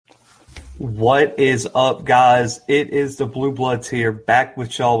What is up, guys? It is the Blue Bloods here, back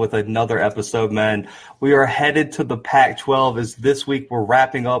with y'all with another episode, man. We are headed to the Pac-12 as this week we're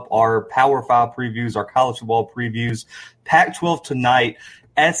wrapping up our Power 5 previews, our college football previews. Pac-12 tonight,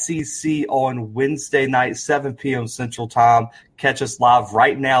 SEC on Wednesday night, 7 p.m. Central Time. Catch us live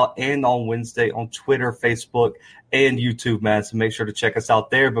right now and on Wednesday on Twitter, Facebook, and YouTube, man. So make sure to check us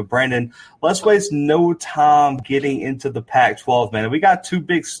out there. But Brandon, let's waste no time getting into the Pac-12, man. We got two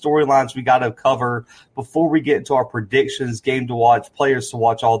big storylines we got to cover before we get into our predictions, game to watch, players to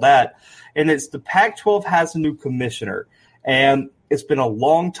watch, all that. And it's the Pac-12 has a new commissioner. And it's been a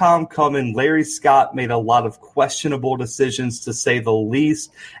long time coming. Larry Scott made a lot of questionable decisions, to say the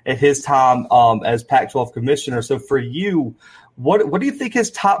least, at his time as Pac-12 commissioner. So for you, what do you think his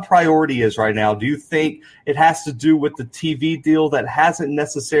top priority is right now? Do you think it has to do with the TV deal that hasn't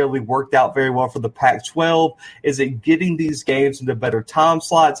necessarily worked out very well for the Pac-12? Is it getting these games into better time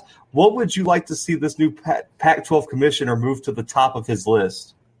slots? What would you like to see this new Pac-12 commissioner move to the top of his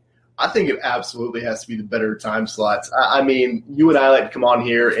list? I think it absolutely has to be the better time slots. I mean, you and I like to come on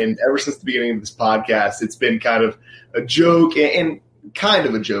here, and ever since the beginning of this podcast, it's been kind of a joke and kind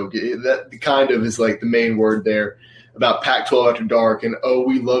of a joke. That kind of is like the main word there about Pac-12 after dark. And, oh,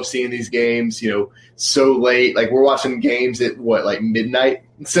 we love seeing these games, so late. Like, we're watching games at, midnight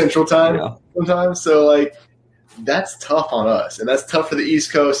Central Time sometimes? So, that's tough on us, and that's tough for the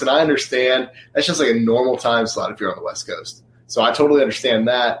East Coast, and I understand. That's just like a normal time slot if you're on the West Coast. So I totally understand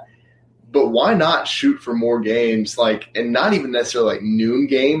that. But why not shoot for more games, and not even necessarily noon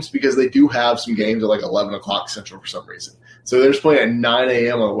games, because they do have some games at 11 o'clock Central for some reason. So they're just playing at 9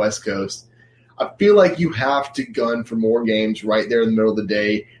 a.m. on the West Coast. I feel like you have to gun for more games right there in the middle of the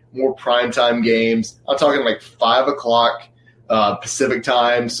day, more primetime games. I'm talking 5 o'clock Pacific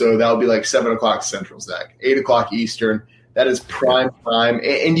time, so that would be 7 o'clock Central, Zach, 8 o'clock Eastern. That is prime time,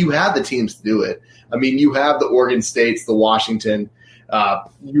 and you have the teams to do it. I mean, you have the Oregon States, the Washington,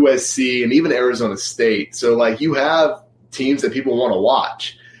 USC, and even Arizona State. So, you have teams that people want to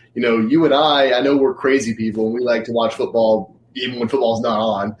watch. You and I know we're crazy people, and we like to watch football even when football's not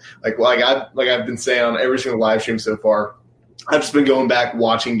on. I've been saying on every single live stream so far, I've just been going back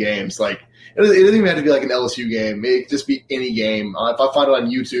watching games. It doesn't even have to be an LSU game. It could just be any game. If I find it on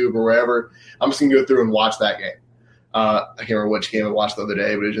YouTube or wherever, I'm just going to go through and watch that game. I can't remember which game I watched the other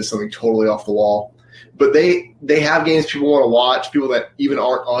day, but it's just something totally off the wall. But they have games people want to watch, people that even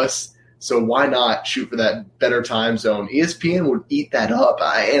aren't us. So why not shoot for that better time zone? ESPN would eat that up.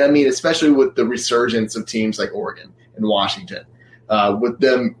 And I mean, especially with the resurgence of teams like Oregon and Washington, with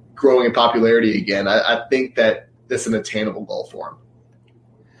them growing in popularity again, I think that that's an attainable goal for them.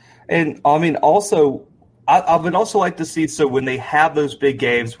 And I mean, also, I would also like to see, so when they have those big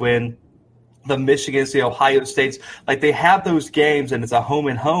games, when the Michigans, the Ohio States, they have those games and it's a home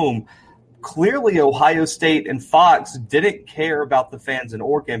and home, clearly Ohio State and Fox didn't care about the fans in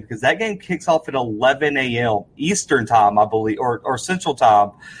Oregon, because that game kicks off at 11 a.m. Eastern time, I believe, or Central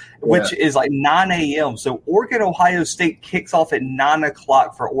time, which is 9 a.m. So Oregon, Ohio State kicks off at 9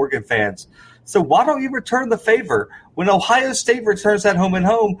 o'clock for Oregon fans. So why don't you return the favor? When Ohio State returns that home and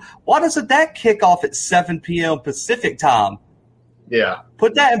home, why doesn't that kick off at 7 p.m. Pacific time? Yeah.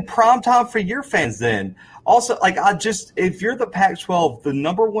 Put that in prime time for your fans then. Also, if you're the Pac-12, the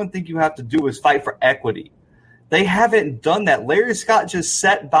number one thing you have to do is fight for equity. They haven't done that. Larry Scott just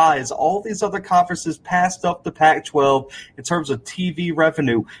sat by as all these other conferences passed up the Pac-12 in terms of TV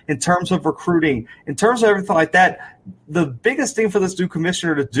revenue, in terms of recruiting, in terms of everything like that. The biggest thing for this new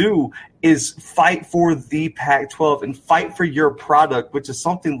commissioner to do is fight for the Pac-12 and fight for your product, which is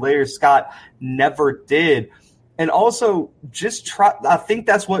something Larry Scott never did. And also, just try. I think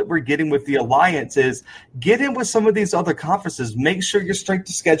that's what we're getting with the alliance is get in with some of these other conferences. Make sure your strength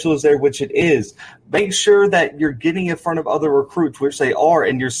of schedule is there, which it is. Make sure that you're getting in front of other recruits, which they are,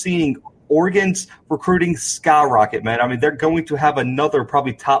 and you're seeing Oregon's recruiting skyrocket, man. I mean, they're going to have another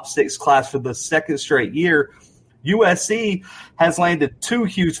probably top 6 class for the second straight year. USC has landed 2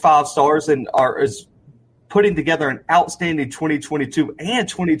 huge 5 stars and is putting together an outstanding 2022 and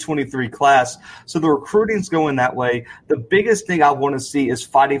 2023 class. So the recruiting's going that way. The biggest thing I want to see is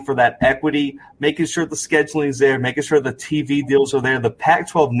fighting for that equity, making sure the scheduling is there, making sure the TV deals are there. The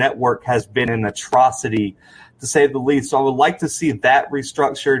Pac-12 network has been an atrocity, to say the least. So I would like to see that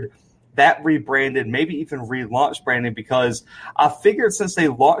restructured, that rebranded, maybe even relaunched, Brandon, because I figured since they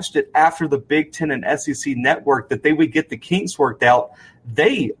launched it after the Big Ten and SEC network that they would get the kinks worked out.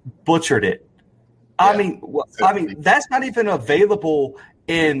 They butchered it. Yeah. I mean, that's not even available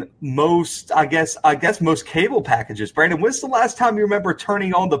in most, I guess most cable packages. Brandon, when's the last time you remember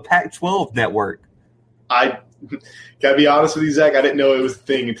turning on the Pac-12 network? I Can I be honest with you, Zach? I didn't know it was a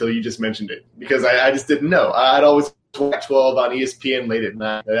thing until you just mentioned it because I just didn't know. I'd always watch 12 on ESPN late at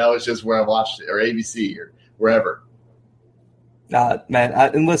night. That was just where I watched it, or ABC or wherever. Man,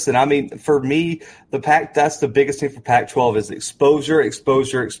 and listen, I mean, for me, that's the biggest thing for Pac-12 is exposure,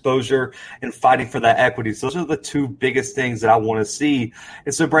 and fighting for that equity. So those are the two biggest things that I want to see.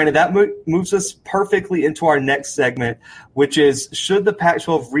 And so, Brandon, that moves us perfectly into our next segment, which is, should the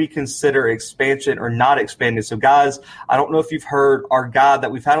Pac-12 reconsider expansion or not expanding? So, guys, I don't know if you've heard our guy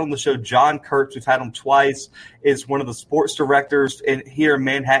that we've had on the show, John Kurtz, we've had him twice, is one of the sports directors here in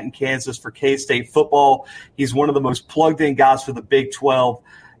Manhattan, Kansas for K-State football. He's one of the most plugged-in guys for the Big 12.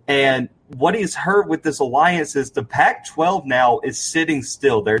 And what he's heard with this alliance is the Pac-12 now is sitting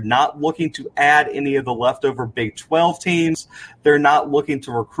still. They're not looking to add any of the leftover Big 12 teams. They're not looking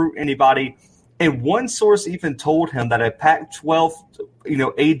to recruit anybody. And one source even told him that a Pac-12,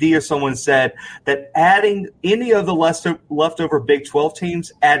 AD or someone said that adding any of the leftover Big 12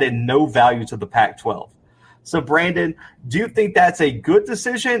 teams added no value to the Pac-12. So, Brandon, do you think that's a good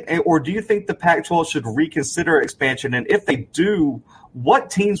decision, or do you think the Pac-12 should reconsider expansion? And if they do,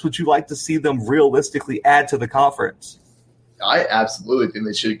 what teams would you like to see them realistically add to the conference? I absolutely think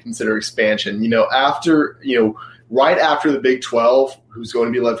they should consider expansion. Right after the Big 12, who's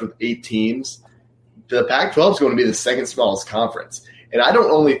going to be left with 8 teams, the Pac-12 is going to be the second smallest conference. And I don't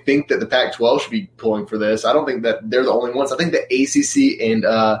only think that the Pac-12 should be pulling for this. I don't think that they're the only ones. I think the ACC and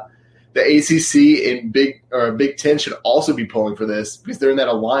Big Ten should also be pulling for this because they're in that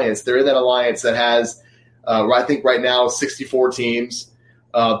alliance. They're in that alliance that has, I think right now, 64 teams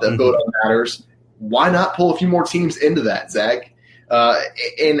that vote on matters. Why not pull a few more teams into that, Zach?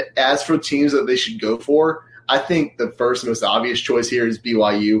 And as for teams that they should go for, I think the first most obvious choice here is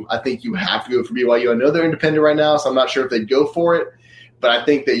BYU. I think you have to go for BYU. I know they're independent right now, so I'm not sure if they'd go for it. But I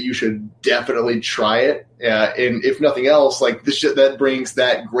think that you should definitely try it. And if nothing else, that brings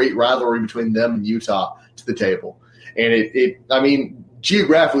that great rivalry between them and Utah to the table. And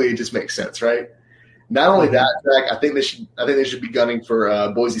geographically, it just makes sense, right? Not only that, Zach, I think they should be gunning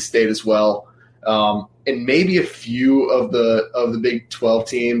for Boise State as well, and maybe a few of the Big 12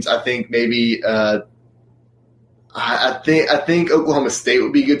 teams. I think maybe I think Oklahoma State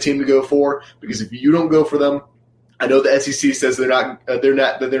would be a good team to go for because if you don't go for them. I know the SEC says they're not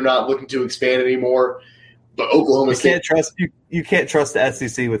looking to expand anymore, but Oklahoma State you can't trust the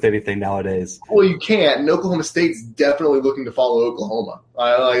SEC with anything nowadays. Well, you can't. And Oklahoma State's definitely looking to follow Oklahoma.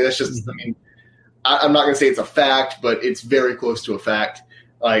 That's just. I mean, I'm not going to say it's a fact, but it's very close to a fact.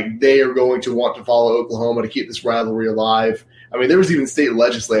 They are going to want to follow Oklahoma to keep this rivalry alive. I mean, there was even a state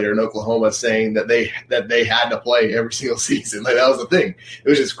legislator in Oklahoma saying that they had to play every single season. That was the thing. It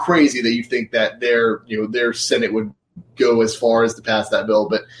was just crazy that you think that their Senate would go as far as to pass that bill,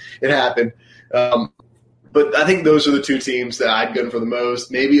 but it happened. But I think those are the two teams that I'd gun for the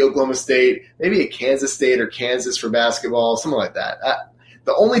most. Maybe Oklahoma State, maybe a Kansas State or Kansas for basketball, something like that.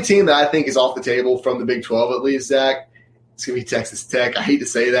 The only team that I think is off the table from the Big 12 at least, Zach, it's going to be Texas Tech. I hate to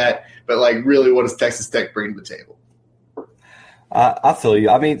say that, but really what does Texas Tech bring to the table? I feel you.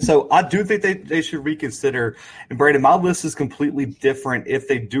 I mean, so I do think they should reconsider. And, Brandon, my list is completely different if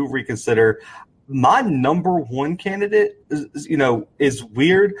they do reconsider. My number one candidate is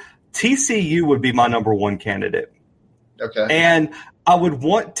weird. TCU would be my number one candidate. Okay. And I would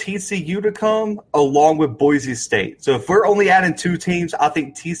want TCU to come along with Boise State. So if we're only adding 2 teams, I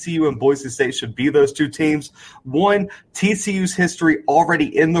think TCU and Boise State should be those 2 teams. One, TCU's history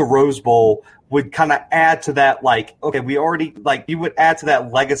already in the Rose Bowl would kind of add to that, you would add to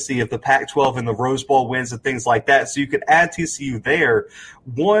that legacy of the Pac-12 and the Rose Bowl wins and things like that. So you could add TCU there.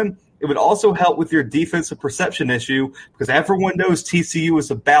 One, it would also help with your defensive perception issue because everyone knows TCU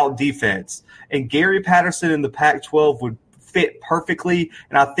is about defense. And Gary Patterson in the Pac-12 would fit perfectly,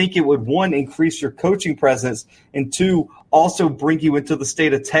 and I think it would, 1, increase your coaching presence, and 2, also bring you into the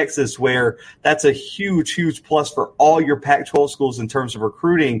state of Texas where that's a huge, huge plus for all your Pac-12 schools in terms of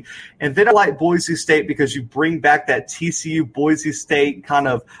recruiting. And then I like Boise State because you bring back that TCU Boise State kind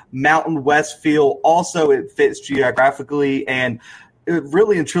of Mountain West feel. Also, it fits geographically, and it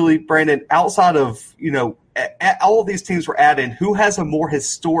really and truly, Brandon, outside of, all of these teams we're adding, who has a more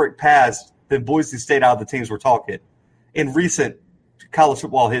historic past than Boise State out of the teams we're talking in recent college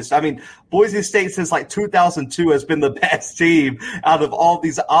football history? I mean, Boise State since 2002 has been the best team out of all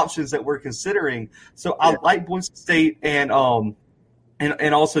these options that we're considering. So I like Boise State and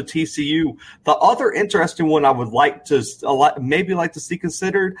and also TCU. The other interesting one I would like to see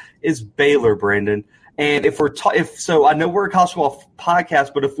considered is Baylor, Brandon. And if I know we're a college football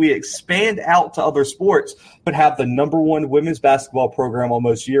podcast, but if we expand out to other sports, would have the number one women's basketball program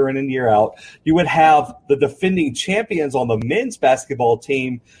almost year in and year out. You would have the defending champions on the men's basketball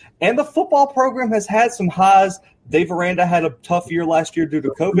team, and the football program has had some highs. Dave Aranda had a tough year last year due to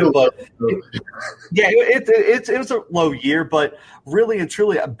COVID, but it was a low year. But really and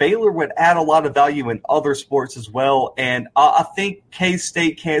truly, Baylor would add a lot of value in other sports as well. And I think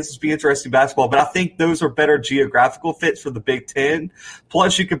K-State, Kansas be interesting basketball, but I think those are better geographical fits for the Big Ten.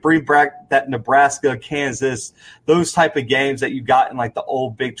 Plus, you could bring back that Nebraska, Kansas, those type of games that you got in like the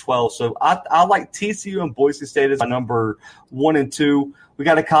old Big 12. So I like TCU and Boise State as my number 1 and 2. We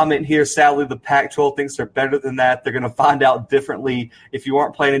got a comment here. Sadly, the Pac-12 thinks they're better than that. They're going to find out differently. If you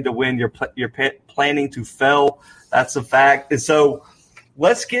aren't planning to win, you're planning to fail. That's a fact. And so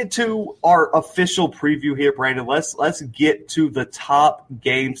let's get to our official preview here, Brandon. Let's get to the top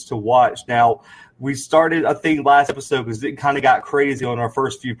games to watch. Now, we started, I think, last episode because it kind of got crazy on our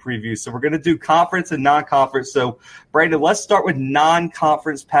first few previews. So we're going to do conference and non-conference. So, Brandon, let's start with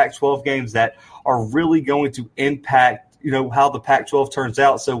non-conference Pac-12 games that are really going to impact how the Pac-12 turns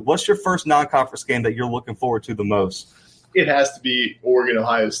out. So what's your first non-conference game that you're looking forward to the most? It has to be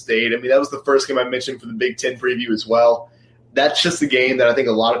Oregon-Ohio State. I mean, that was the first game I mentioned for the Big Ten preview as well. That's just a game that I think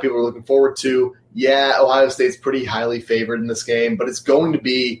a lot of people are looking forward to. Yeah, Ohio State's pretty highly favored in this game, but it's going to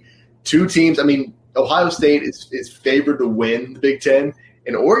be two teams. I mean, Ohio State is favored to win the Big Ten,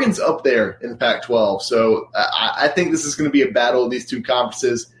 and Oregon's up there in the Pac-12. So I think this is going to be a battle of these two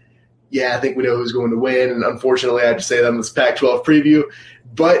conferences. Yeah, I think we know who's going to win, and unfortunately I have to say that on this Pac-12 preview.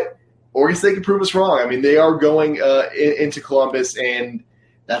 But Oregon State can prove us wrong. I mean, they are going into Columbus, and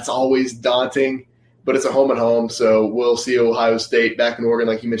that's always daunting, but it's a home and home, so we'll see Ohio State back in Oregon,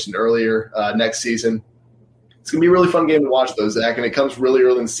 like you mentioned earlier, next season. It's going to be a really fun game to watch, though, Zach, and it comes really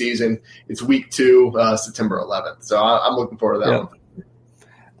early in the season. It's week 2, September 11th, so I'm looking forward to that one.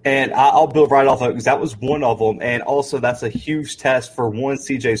 And I'll build right off of it because that was one of them. And also that's a huge test for one,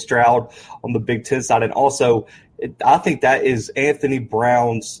 C.J. Stroud on the Big Ten side. And also I think that is Anthony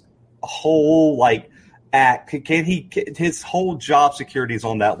Brown's whole act. His whole job security is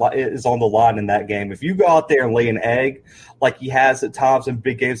on the line in that game. If you go out there and lay an egg like he has at times in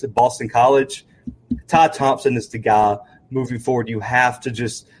big games at Boston College, Ty Thompson is the guy moving forward. You have to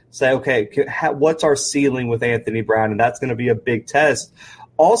just say, okay, what's our ceiling with Anthony Brown? And that's going to be a big test.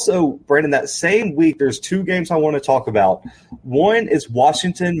 Also, Brandon, that same week, there's 2 games I want to talk about. One is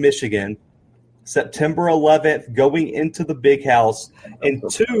Washington, Michigan, September 11th, going into the Big House. And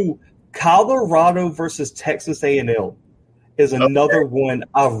 2, Colorado versus Texas A&M is another one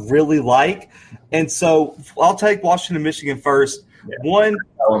I really like. And so I'll take Washington, Michigan first. Yeah. One,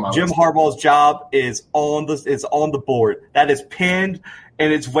 Jim Harbaugh's job is on the board. That is pinned.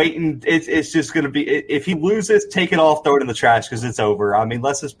 And it's waiting. It's just going to be – if he loses, take it off, throw it in the trash because it's over. I mean,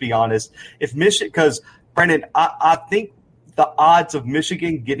 let's just be honest. If Michigan – because, Brandon, I think the odds of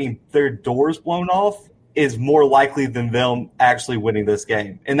Michigan getting their doors blown off is more likely than them actually winning this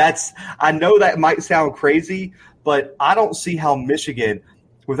game. And that's – I know that might sound crazy, but I don't see how Michigan,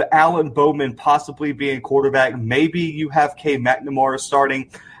 with Alan Bowman possibly being quarterback, maybe you have K. McNamara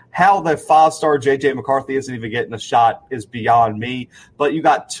starting – how the 5-star J.J. McCarthy isn't even getting a shot is beyond me. But you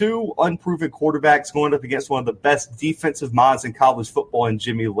got 2 unproven quarterbacks going up against one of the best defensive minds in college football in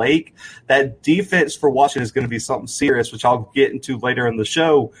Jimmy Lake. That defense for Washington is going to be something serious, which I'll get into later in the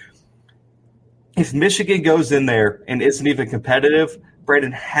show. If Michigan goes in there and isn't even competitive,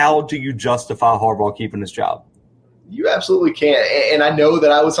 Brandon, how do you justify Harbaugh keeping his job? You absolutely can't. And I know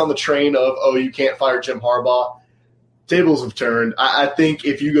that I was on the train of, you can't fire Jim Harbaugh. Tables have turned. I think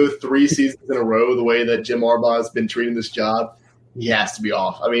if you go 3 seasons in a row the way that Jim Harbaugh has been treating this job, he has to be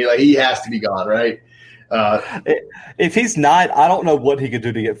off. I mean, he has to be gone, right? If he's not, I don't know what he could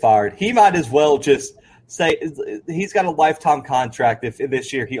do to get fired. He might as well just say he's got a lifetime contract if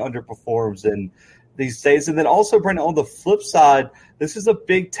this year he underperforms and he stays. And then also, Brandon, on the flip side, this is a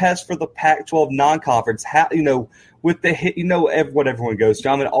big test for the Pac-12 non-conference. With what everyone goes to.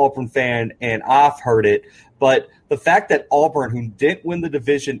 I'm an Auburn fan, and I've heard it. But the fact that Auburn, who didn't win the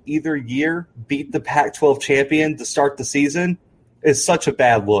division either year, beat the Pac-12 champion to start the season is such a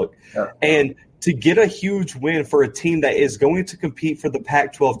bad look. Yeah. And to get a huge win for a team that is going to compete for the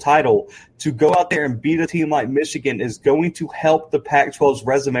Pac-12 title, to go out there and beat a team like Michigan is going to help the Pac-12's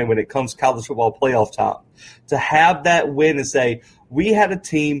resume when it comes to college football playoff time. To have that win and say, we had a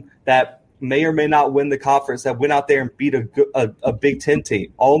team that may or may not win the conference that went out there and beat a Big Ten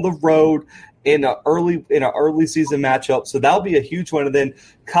team on the road in an early season matchup. So that'll be a huge one. And then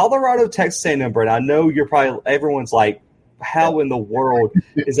Colorado, Texas A&M, Brent. I know everyone's like, how in the world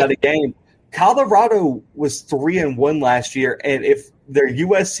is that a game? Colorado was 3-1 last year, and if their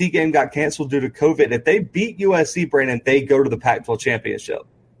USC game got canceled due to COVID, if they beat USC, Brandon, they go to the Pac-12 championship.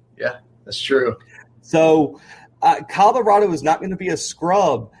 Yeah, that's true. So Colorado is not going to be a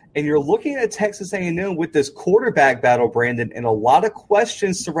scrub, and you're looking at Texas A&M with this quarterback battle, Brandon, and a lot of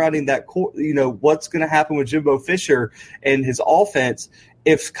questions surrounding that. What's going to happen with Jimbo Fisher and his offense?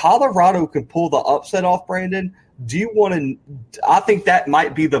 If Colorado can pull the upset off, Brandon, do you want to – I think that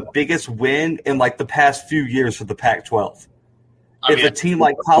might be the biggest win in, like, the past few years for the Pac-12. If a team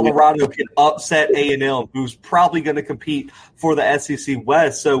like Colorado can upset A&M, who's probably going to compete for the SEC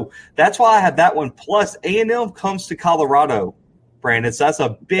West. So that's why I have that one. Plus, A&M comes to Colorado, Brandon. So that's a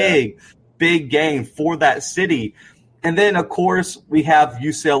big game for that city. And then, of course, we have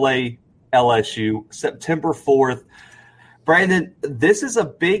UCLA, LSU, September 4th. Brandon, this is a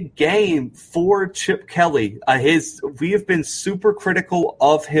big game for Chip Kelly. We have been super critical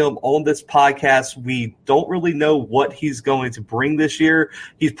of him on this podcast. We don't really know what he's going to bring this year.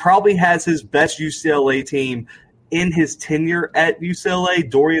 He probably has his best UCLA team in his tenure at UCLA.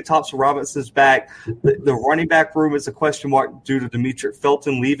 Dorian Thompson-Robinson's back. The running back room is a question mark due to Demetric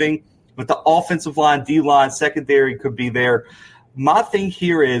Felton leaving. But the offensive line, D-line, secondary could be there. My thing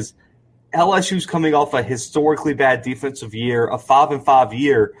here is, LSU's coming off a historically bad defensive year, a 5-5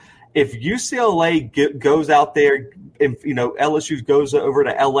 year. If UCLA goes out there, if LSU goes over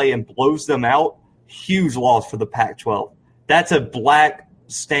to LA and blows them out, huge loss for the Pac-12. That's a black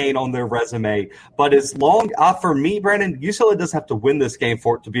stain on their resume. But for me, Brandon, UCLA doesn't have to win this game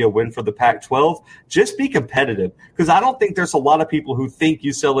for it to be a win for the Pac-12. Just be competitive, because I don't think there's a lot of people who think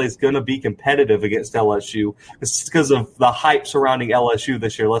UCLA is going to be competitive against LSU. It's because of the hype surrounding LSU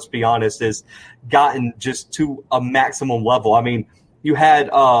this year. Let's be honest, has gotten just to a maximum level. I mean, you had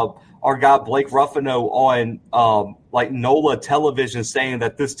our guy Blake Ruffino on NOLA television saying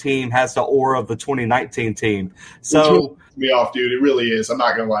that this team has the aura of the 2019 team. So me off, dude. It really is. I'm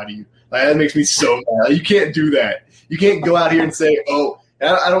not gonna lie to you. That makes me so mad. You can't do that. You can't go out here and say, "Oh,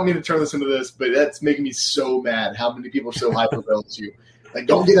 I don't mean to turn this into this," but that's making me so mad. How many people are so hyped about LSU? Like,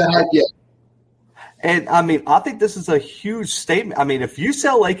 don't get that hype yet. And I mean, I think this is a huge statement. I mean, if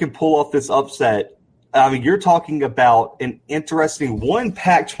UCLA can pull off this upset, I mean, you're talking about an interesting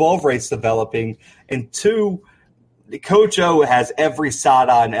Pac-12 race developing, and two, Coach O has every side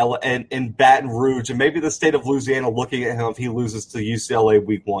eye in Baton Rouge, and maybe the state of Louisiana looking at him if he loses to UCLA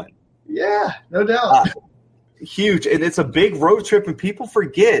week 1. Yeah, no doubt. Huge, and it's a big road trip, and people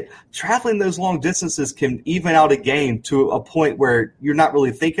forget traveling those long distances can even out a game to a point where you're not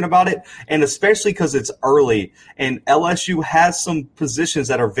really thinking about it, and especially because it's early, and LSU has some positions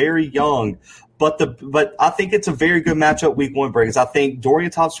that are very young. But I think it's a very good matchup week 1, because I think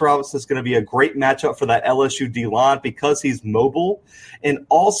Dorian Thompson-Robinson is going to be a great matchup for that LSU D-line because he's mobile. And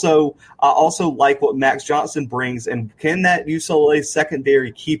also, I also like what Max Johnson brings. And can that UCLA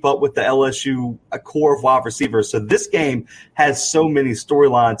secondary keep up with the LSU core of wide receivers? So this game has so many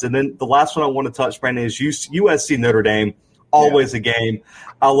storylines. And then the last one I want to touch, Brandon, is USC Notre Dame. Always a game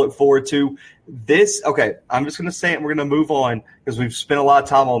I look forward to. I'm just going to say it and we're going to move on because we've spent a lot of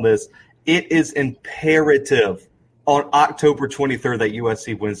time on this. It is imperative on October 23rd that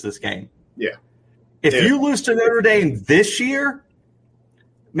USC wins this game. Yeah. If you lose to Notre Dame this year,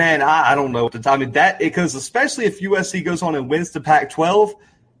 man, I don't know what to tell you. Because especially if USC goes on and wins the Pac-12,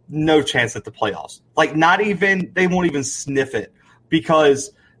 no chance at the playoffs. Like, they won't even sniff it,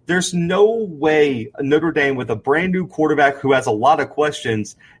 because there's no way Notre Dame, with a brand new quarterback who has a lot of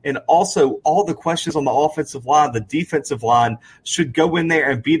questions, and also all the questions on the offensive line, the defensive line, should go in there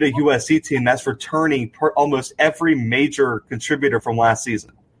and beat a USC team that's returning almost every major contributor from last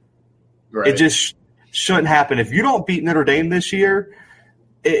season. Right. It just shouldn't happen. If you don't beat Notre Dame this year,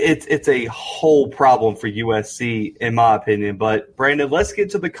 it's a whole problem for USC, in my opinion. But, Brandon, let's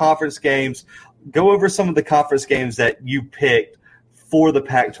get to the conference games. Go over some of the conference games that you picked for the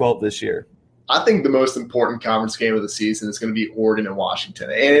Pac-12 this year. I think the most important conference game of the season is going to be Oregon and Washington.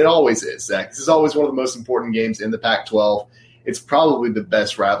 And it always is, Zach. This is always one of the most important games in the Pac-12. It's probably the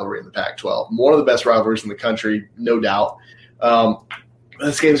best rivalry in the Pac-12. One of the best rivalries in the country, no doubt.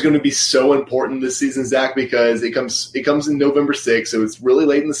 This game is going to be so important this season, Zach, because it comes in November 6th, so it's really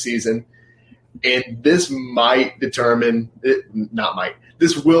late in the season. And this will determine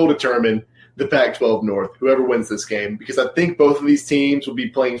the Pac-12 North, whoever wins this game, because I think both of these teams will be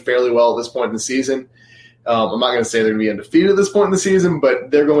playing fairly well at this point in the season. I'm not going to say they're going to be undefeated at this point in the season,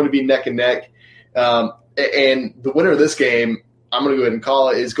 but they're going to be neck and neck. And the winner of this game, I'm going to go ahead and call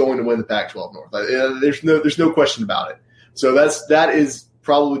it, is going to win the Pac-12 North. There's no question about it. So that is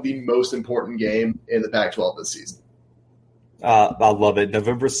probably the most important game in the Pac-12 this season. I love it.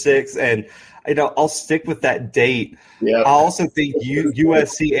 November 6th. And, I'll stick with that date. Yep. I also think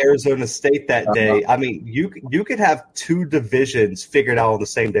USC Arizona State that day. I mean, you could have two divisions figured out on the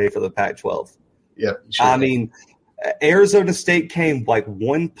same day for the Pac-12. Yep. Sure. I mean, Arizona State came like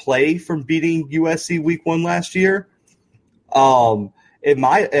one play from beating USC week 1 last year. In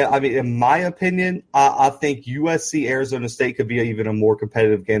my opinion, I think USC Arizona State could be even a more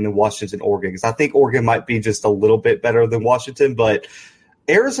competitive game than Washington Oregon, because I think Oregon might be just a little bit better than Washington. But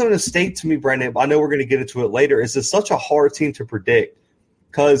Arizona State, to me, Brandon, I know we're going to get into it later, is just such a hard team to predict,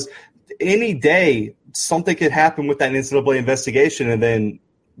 because any day something could happen with that NCAA investigation, and then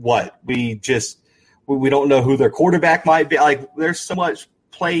what? We don't know who their quarterback might be. Like, there's so much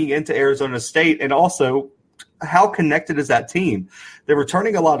playing into Arizona State, and also how connected is that team? They're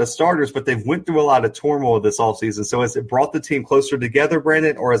returning a lot of starters, but they've went through a lot of turmoil this offseason. So has it brought the team closer together,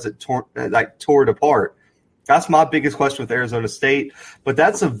 Brandon, or has it tore it apart? That's my biggest question with Arizona State, but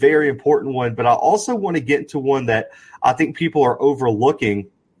that's a very important one. But I also want to get into one that I think people are overlooking.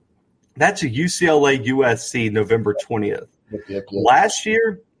 That's a UCLA-USC November 20th. Yep. Last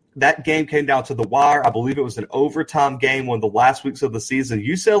year, that game came down to the wire. I believe it was an overtime game, one of the last weeks of the season.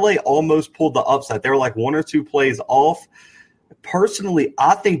 UCLA almost pulled the upset. They were like 1 or 2 plays off. Personally,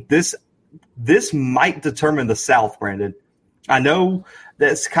 I think this might determine the South, Brandon. I know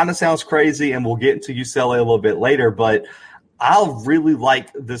that kind of sounds crazy, and we'll get into UCLA a little bit later, but I really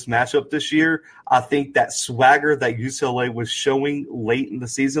like this matchup this year. I think that swagger that UCLA was showing late in the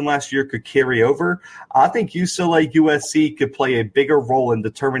season last year could carry over. I think UCLA-USC could play a bigger role in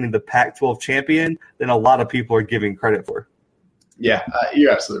determining the Pac-12 champion than a lot of people are giving credit for. Yeah,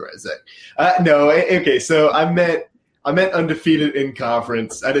 you're absolutely right, Zach. No, okay, so I meant undefeated in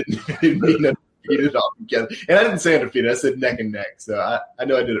conference. I didn't mean undefeated altogether. And I didn't say undefeated. I said neck and neck. So I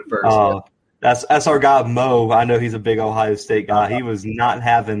know I did it first. That's our guy, Mo. I know he's a big Ohio State guy. He was not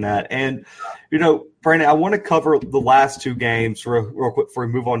having that. And, Brandon, I want to cover the last 2 games real quick before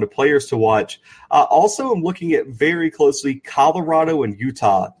we move on to players to watch. Also, I'm looking at very closely Colorado and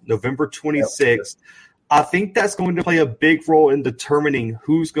Utah, November 26th. Yep. I think that's going to play a big role in determining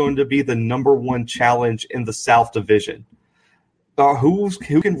who's going to be the number 1 challenge in the South Division. Who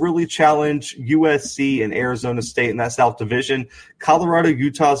can really challenge USC and Arizona State in that South Division?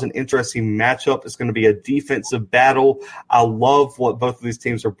 Colorado-Utah is an interesting matchup. It's going to be a defensive battle. I love what both of these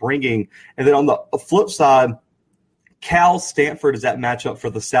teams are bringing. And then on the flip side, Cal-Stanford is that matchup for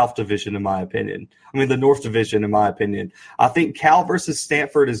the South Division, in my opinion. The North Division, in my opinion. I think Cal versus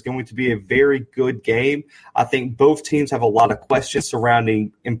Stanford is going to be a very good game. I think both teams have a lot of questions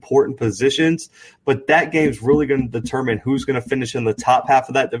surrounding important positions, but that game is really going to determine who's going to finish in the top half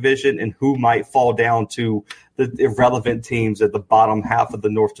of that division and who might fall down to the irrelevant teams at the bottom half of the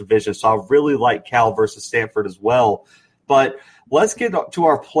North Division. So I really like Cal versus Stanford as well. But let's get to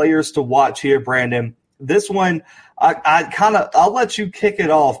our players to watch here, Brandon. This one, I'll let you kick it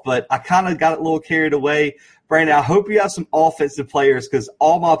off, but I kind of got a little carried away. Brandon, I hope you have some offensive players, because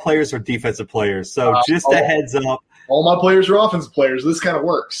all my players are defensive players. So just a heads up. All my players are offensive players. This kind of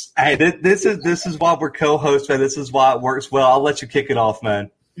works. Hey, this is why we're co-hosts, man. This is why it works well. I'll let you kick it off,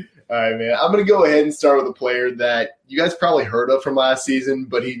 man. All right, man. I'm going to go ahead and start with a player that you guys probably heard of from last season,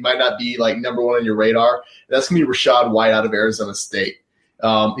 but he might not be like number 1 on your radar. That's going to be Rachaad White out of Arizona State.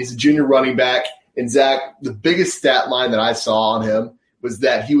 He's a junior running back. And, Zach, the biggest stat line that I saw on him was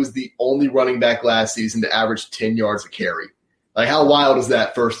that he was the only running back last season to average 10 yards a carry. Like, how wild is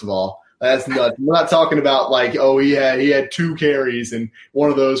that, first of all? That's nuts. We're not talking about, like, he had 2 carries and one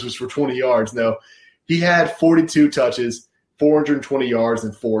of those was for 20 yards. No, he had 42 touches, 420 yards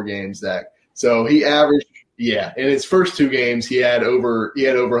in 4 games, Zach. So he averaged in his first 2 games, he had over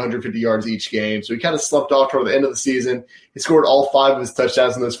 150 yards each game. So he kind of slumped off toward the end of the season. He scored all 5 of his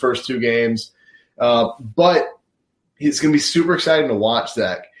touchdowns in those first 2 games. But it's going to be super exciting to watch,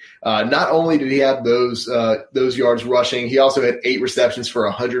 Zach. Not only did he have those yards rushing, he also had 8 receptions for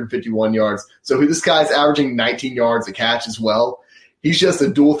 151 yards. So this guy's averaging 19 yards a catch as well. He's just a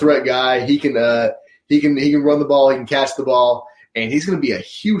dual threat guy. He can run the ball, he can catch the ball, and he's going to be a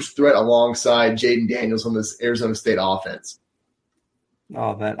huge threat alongside Jaden Daniels on this Arizona State offense.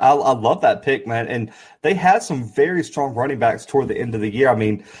 Oh, man, I love that pick, man. And they had some very strong running backs toward the end of the year.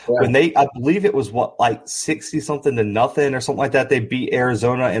 When I believe it was 60-something to nothing or something like that, they beat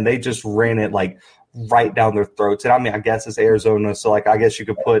Arizona, and they just ran it like right down their throats. And I guess it's Arizona, so I guess you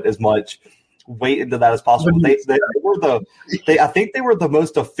could put as much weight into that as possible. I think they were the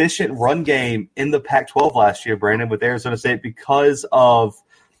most efficient run game in the Pac-12 last year, Brandon, with Arizona State because of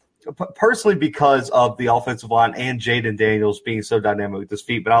the offensive line and Jaden Daniels being so dynamic with his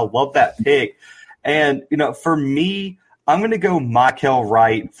feet. But I love that pick. And, for me, I'm going to go Mykel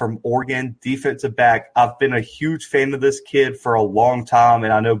Wright from Oregon, defensive back. I've been a huge fan of this kid for a long time,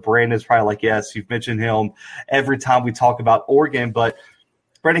 and I know Brandon's probably like, yes, you've mentioned him every time we talk about Oregon. But,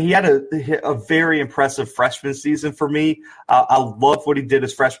 Brandon, he had a very impressive freshman season for me. I love what he did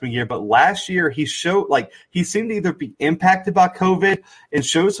his freshman year. But last year he showed he seemed to either be impacted by COVID and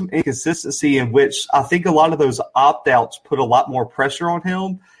showed some inconsistency in which I think a lot of those opt-outs put a lot more pressure on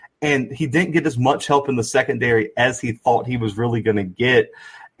him. And he didn't get as much help in the secondary as he thought he was really going to get.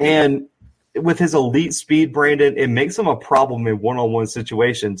 And with his elite speed, Brandon, it makes him a problem in one-on-one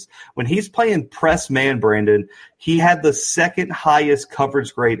situations. When he's playing press man, Brandon, he had the second highest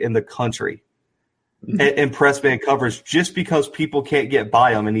coverage grade in the country in press man coverage just because people can't get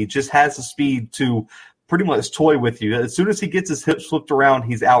by him, and he just has the speed to pretty much toy with you. As soon as he gets his hips flipped around,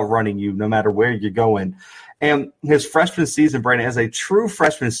 he's outrunning you no matter where you're going. And his freshman season, Brandon, as a true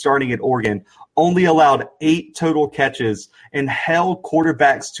freshman starting at Oregon, only allowed 8 total catches and held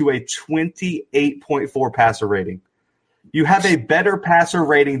quarterbacks to a 28.4 passer rating. You have a better passer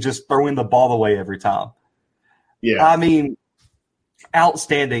rating just throwing the ball away every time. Yeah. I mean,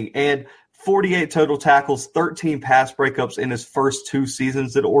 outstanding. And 48 total tackles, 13 pass breakups in his first 2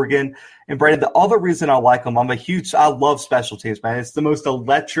 seasons at Oregon. And Brandon, the other reason I like him, I love special teams, man. It's the most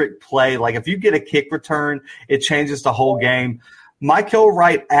electric play. Like if you get a kick return, it changes the whole game. Mykel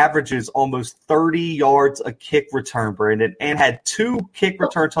Wright averages almost 30 yards a kick return, Brandon, and had 2 kick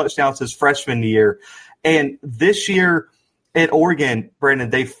return touchdowns his freshman year. And this year at Oregon,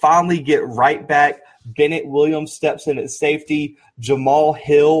 Brandon, they finally get right back. Bennett Williams steps in at safety. Jamal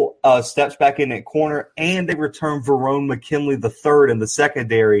Hill steps back in at corner, and they return Verone McKinley III in the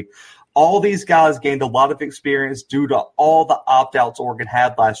secondary. All these guys gained a lot of experience due to all the opt-outs Oregon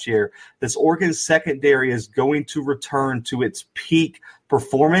had last year. This Oregon secondary is going to return to its peak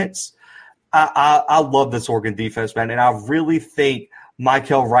performance. I love this Oregon defense, man, and I really think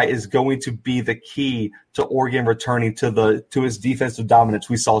Mykel Wright is going to be the key to Oregon returning to its defensive dominance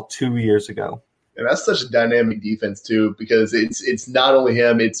we saw 2 years ago. And that's such a dynamic defense, too, because it's not only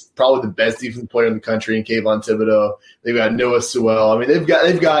him, it's probably the best defensive player in the country in Kayvon Thibodeau. They've got Noah Sewell. I mean,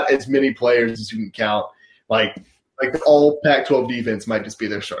 they've got as many players as you can count. Like all Pac-12 defense might just be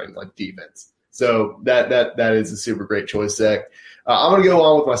their starting defense. So that is a super great choice, Zach. I'm going to go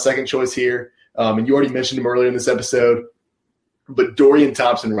on with my second choice here. And you already mentioned him earlier in this episode. But Dorian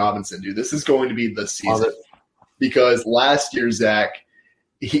Thompson-Robinson, dude, this is going to be the season. Because last year, Zach –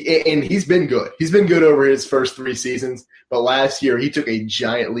 he's been good. He's been good over his first 3 seasons, but last year he took a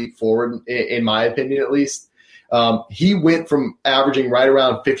giant leap forward, in my opinion at least. He went from averaging right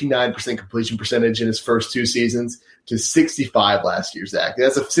around 59% completion percentage in his first 2 seasons to 65 last year, Zach.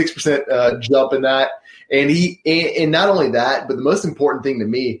 That's a 6% jump in that. And not only that, but the most important thing to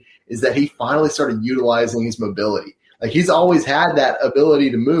me is that he finally started utilizing his mobility. Like he's always had that ability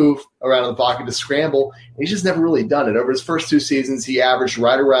to move around in the pocket, to scramble. And he's just never really done it. Over his first 2 seasons, he averaged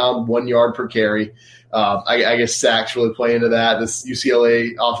right around 1 yard per carry. I guess sacks really play into that. This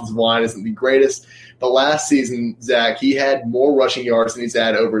UCLA offensive line isn't the greatest. But last season, Zach, he had more rushing yards than he's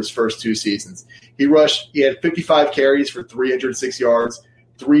had over his first 2 seasons. He had 55 carries for 306 yards,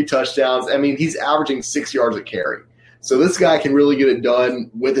 3 touchdowns. I mean, he's averaging 6 yards a carry. So this guy can really get it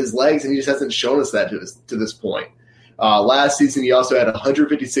done with his legs, and he just hasn't shown us that to this point. Last season, he also had a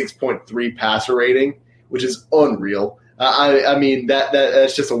 156.3 passer rating, which is unreal. I mean,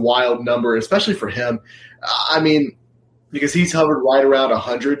 that's just a wild number, especially for him. I mean, because he's hovered right around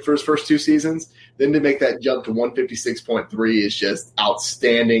 100 for his first 2 seasons. Then to make that jump to 156.3 is just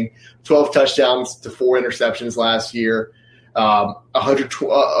outstanding. 12 touchdowns to 4 interceptions last year.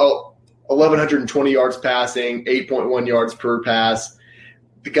 1,120 yards passing, 8.1 yards per pass.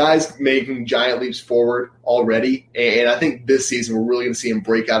 The guy's making giant leaps forward already, and I think this season we're really going to see him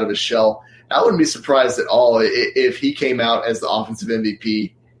break out of his shell. I wouldn't be surprised at all if he came out as the offensive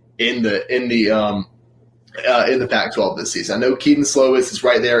MVP in the Pac-12 this season. I know Keaton Slovis is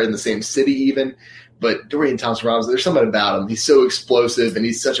right there in the same city even, but Dorian Thompson-Robinson, there's something about him. He's so explosive, and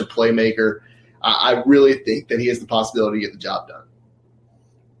he's such a playmaker. I really think that he has the possibility to get the job done.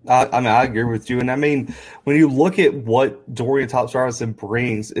 I agree with you. And I mean, when you look at what Dorian Thompson-Robinson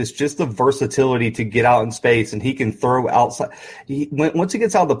brings, it's just the versatility to get out in space, and he can throw outside. Once he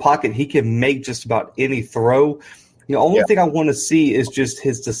gets out of the pocket, he can make just about any throw. The only thing I want to see is just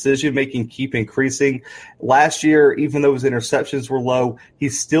his decision-making keep increasing. Last year, even though his interceptions were low, he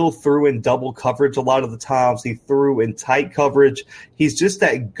still threw in double coverage a lot of the times. He threw in tight coverage. He's just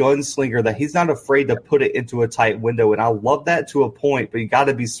that gunslinger that he's not afraid to put it into a tight window, and I love that to a point, but you got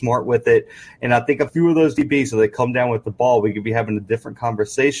to be smart with it. And I think a few of those DBs, so they come down with the ball, we could be having a different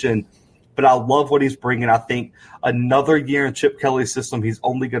conversation. But I love what he's bringing. I think another year in Chip Kelly's system, he's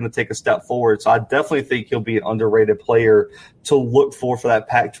only going to take a step forward. So I definitely think he'll be an underrated player to look for that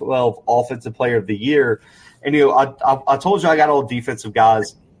Pac-12 Offensive Player of the Year. And, I told you I got all defensive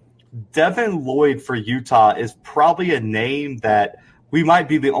guys. Devin Lloyd for Utah is probably a name that we might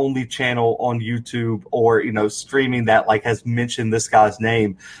be the only channel on YouTube or, streaming that has mentioned this guy's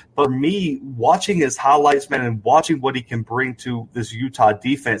name. But for me, watching his highlights, man, and watching what he can bring to this Utah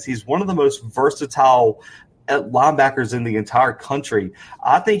defense, he's one of the most versatile linebackers in the entire country.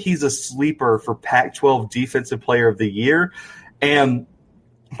 I think he's a sleeper for Pac-12 Defensive Player of the Year. And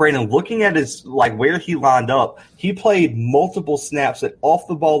Brandon, looking at his where he lined up, he played multiple snaps at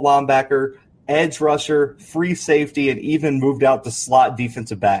off-the-ball linebacker, edge rusher, free safety, and even moved out to slot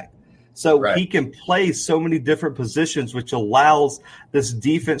defensive back. So He can play so many different positions, which allows this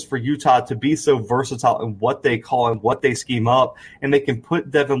defense for Utah to be so versatile in what they call and what they scheme up, and they can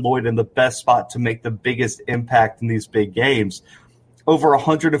put Devin Lloyd in the best spot to make the biggest impact in these big games. Over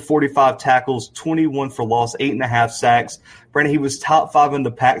 145 tackles, 21 for loss, 8.5 sacks. Brandon, he was top 5 in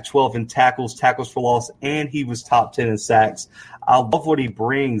the Pac-12 in tackles for loss, and he was top 10 in sacks. I love what he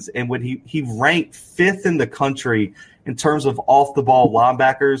brings, and when he ranked 5th in the country in terms of off-the-ball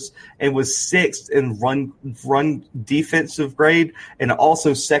linebackers and was 6th in run defensive grade and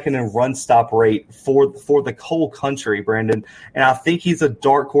also 2nd in run stop rate for the whole country, Brandon. And I think he's a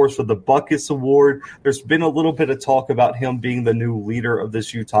dark horse for the Buckus Award. There's been a little bit of talk about him being the new leader of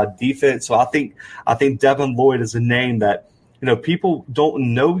this Utah defense. So I think Devin Lloyd is a name that people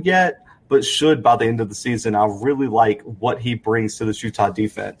don't know yet, but should by the end of the season. I really like what he brings to this Utah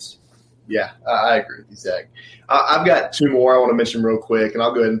defense. Yeah, I agree with you, Zach. I've got 2 more I want to mention real quick, and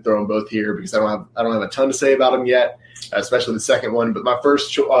I'll go ahead and throw them both here because I don't have a ton to say about them yet, especially the second one. But my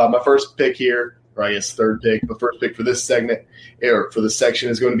first pick here, or I guess third pick, but first pick for this segment or for this section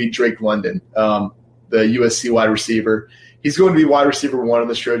is going to be Drake London, the USC wide receiver. He's going to be wide receiver 1 in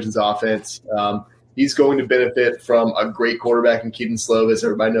the Trojans offense. He's going to benefit from a great quarterback in Keaton Slovis.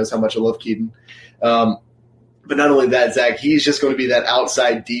 Everybody knows how much I love Keaton. But not only that, Zach, he's just going to be that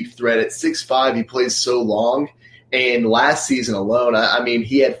outside deep threat. At 6'5", he plays so long. And last season alone,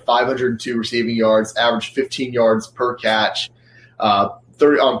 he had 502 receiving yards, averaged 15 yards per catch,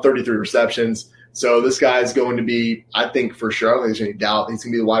 33 receptions. So this guy is going to be, I think for sure, I don't think there's any doubt, he's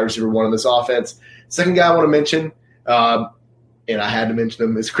going to be the wide receiver 1 in this offense. Second guy I want to mention, and I had to mention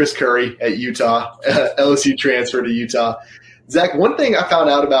him, is Chris Curry at Utah, LSU transfer to Utah. Zach, one thing I found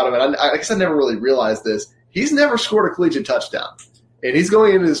out about him, and I guess I never really realized this, he's never scored a collegiate touchdown, and he's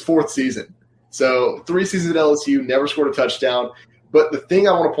going into his 4th season. So 3 seasons at LSU, never scored a touchdown. But the thing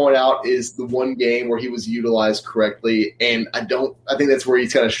I want to point out is the one game where he was utilized correctly, and I think that's where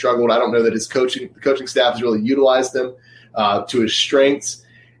he's kind of struggled. I don't know that the coaching staff has really utilized him to his strengths,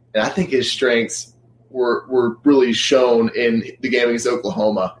 and I think his strengths were really shown in the game against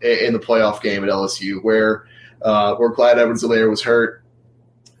Oklahoma in the playoff game at LSU, where Clyde Edwards-Helaire was hurt.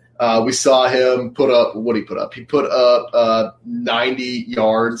 We saw him put up – what did he put up? He put up 90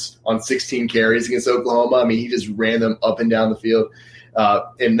 yards on 16 carries against Oklahoma. He just ran them up and down the field,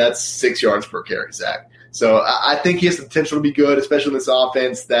 and that's 6 yards per carry, Zach. So I think he has the potential to be good, especially in this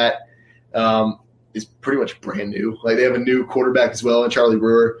offense that is pretty much brand new. They have a new quarterback as well in Charlie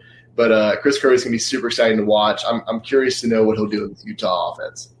Brewer. But Chris Curry is going to be super exciting to watch. I'm curious to know what he'll do with the Utah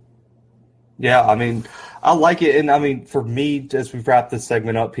offense. Yeah, I like it. And, for me, as we wrap this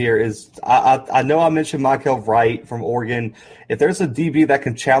segment up here, is I know I mentioned Mykel Wright from Oregon. If there's a DB that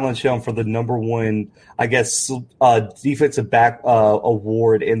can challenge him for the number 1, I guess, defensive back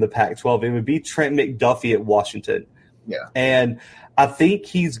award in the Pac-12, it would be Trent McDuffie at Washington. Yeah. And I think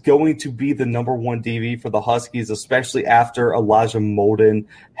he's going to be the number 1 DB for the Huskies, especially after Elijah Molden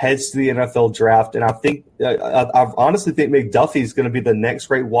heads to the NFL draft. And I think I honestly think McDuffie is going to be the next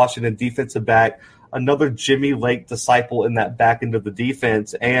great Washington defensive back, another Jimmy Lake disciple in that back end of the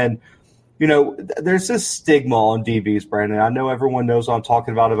defense. And, there's this stigma on DBs, Brandon. I know everyone knows what I'm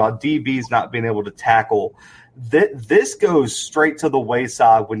talking about DBs not being able to tackle. This goes straight to the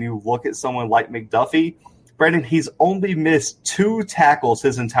wayside when you look at someone like McDuffie. Brandon, he's only missed 2 tackles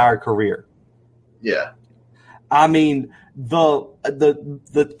his entire career. Yeah. I mean,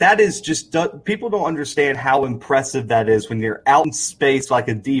 that is just people don't understand how impressive that is when you're out in space like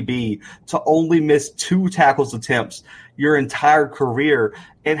a DB to only miss 2 tackles attempts your entire career.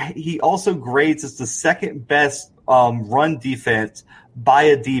 And he also grades as the second best run defense by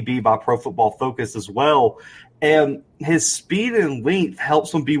a DB by Pro Football Focus as well. And his speed and length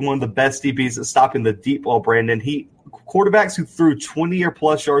helps him be one of the best DBs at stopping the deep ball, Brandon. Quarterbacks who threw 20 or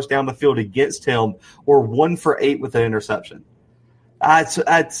plus yards down the field against him were 1 for 8 with an interception. It's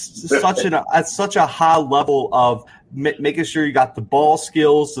such a high level of making sure you got the ball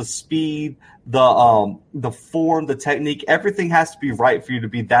skills, the speed, the form, the technique. Everything has to be right for you to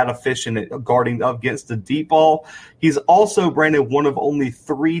be that efficient at guarding against the deep ball. He's also, Brandon, one of only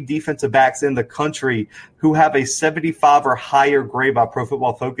 3 defensive backs in the country who have a 75 or higher grade by Pro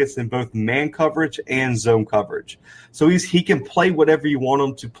Football Focus in both man coverage and zone coverage. So he can play whatever you want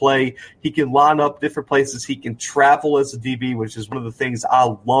him to play. He can line up different places. He can travel as a DB, which is one of the things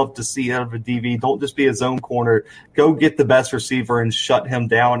I love to see out of a DB. Don't just be a zone corner. Go get the best receiver and shut him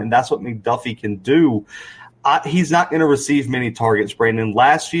down, and that's what McDuffie can do. He's not going to receive many targets, Brandon.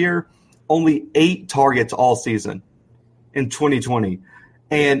 Last year, only 8 targets all season in 2020.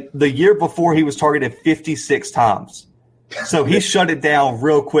 And the year before, he was targeted 56 times. So he shut it down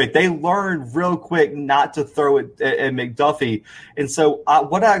real quick. They learned real quick not to throw it at McDuffie. And so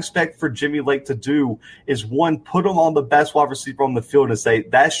what I expect for Jimmy Lake to do is, one, put him on the best wide receiver on the field and say,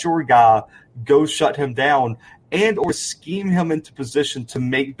 that's your guy, go shut him down, and or scheme him into position to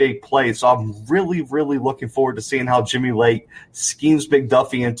make big plays. So I'm really, really looking forward to seeing how Jimmy Lake schemes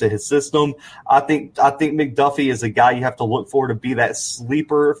McDuffie into his system. I think McDuffie is a guy you have to look for to be that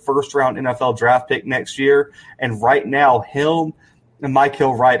sleeper first-round NFL draft pick next year. And right now, him and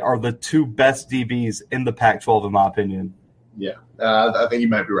Mykael Wright are the 2 best DBs in the Pac-12, in my opinion. Yeah, I think you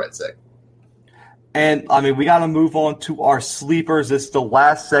might be right, Zach. And, I mean, we got to move on to our sleepers. It's the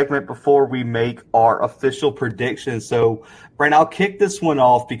last segment before we make our official predictions. So, Brent, I'll kick this one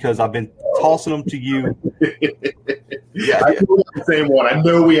off because I've been tossing them to you. Yeah, I know we have the same one. I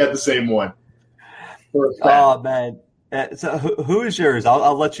know we have the same one. Oh, man. So who is yours?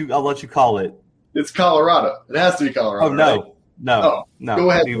 I'll let you call it. It's Colorado. It has to be Colorado. Oh, no. Right? No. Go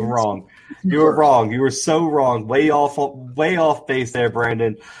ahead. You were wrong. You were wrong. You were so wrong. Way off base there,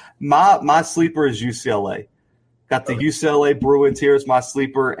 Brandon. My sleeper is UCLA. Got the UCLA Bruins here as my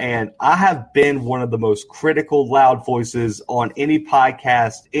sleeper, and I have been one of the most critical, loud voices on any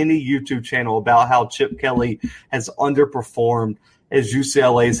podcast, any YouTube channel about how Chip Kelly has underperformed as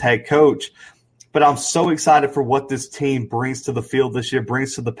UCLA's head coach. But I'm so excited for what this team brings to the field this year,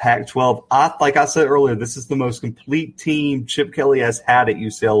 brings to the Pac-12. Like I said earlier, this is the most complete team Chip Kelly has had at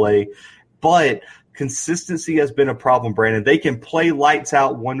UCLA, but consistency has been a problem, Brandon. They can play lights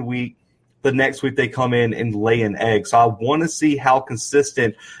out one week. The next week they come in and lay an egg. So I want to see how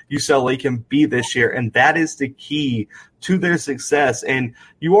consistent UCLA can be this year, and that is the key to their success. And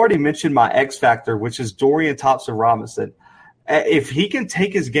you already mentioned my X factor, which is Dorian Thompson-Robinson. If he can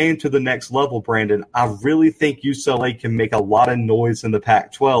take his game to the next level, Brandon, I really think UCLA can make a lot of noise in the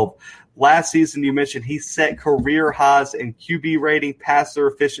Pac-12. Last season, you mentioned he set career highs in QB rating, passer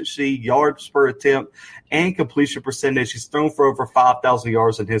efficiency, yards per attempt, and completion percentage. He's thrown for over 5,000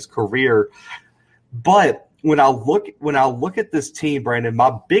 yards in his career. But when I look at this team, Brandon,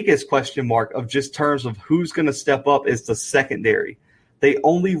 my biggest question mark of just terms of who's going to step up is the secondary. They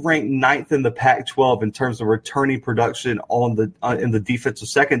only rank 9th in the Pac-12 in terms of returning production in the defensive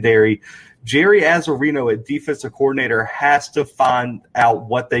secondary. Jerry Azzarino at defensive coordinator has to find out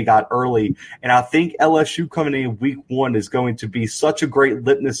what they got early. And I think LSU coming in week 1 is going to be such a great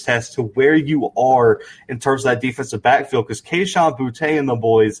litmus test to where you are in terms of that defensive backfield, because Kayshon Boutte and the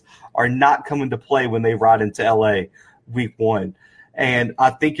boys are not coming to play when they ride into LA week 1. And I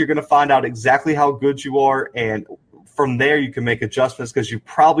think you're going to find out exactly how good you are, and from there you can make adjustments, because you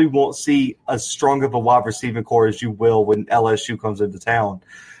probably won't see as strong of a wide receiving core as you will when LSU comes into town.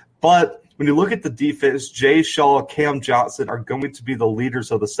 But when you look at the defense, Jay Shaw, Cam Johnson are going to be the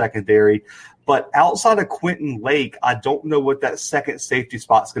leaders of the secondary. But outside of Quentin Lake, I don't know what that second safety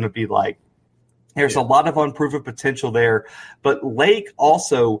spot's going to be like. There's a lot of unproven potential there. But Lake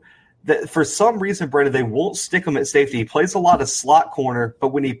also, for some reason, Brandon, they won't stick him at safety. He plays a lot of slot corner, but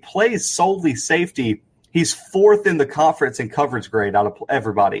when he plays solely safety, he's 4th in the conference in coverage grade out of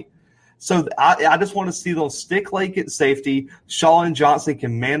everybody. So I just want to see them stick Lake at safety. Shaw and Johnson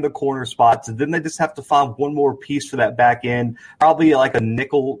can man the corner spots, and then they just have to find one more piece for that back end, probably like a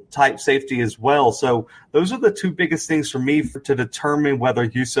nickel-type safety as well. So those are the 2 biggest things for me to determine whether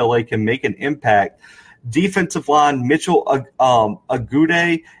UCLA can make an impact. Defensive line, Mitchell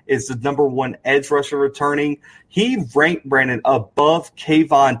Agude is the number one edge rusher returning. He ranked, Brandon, above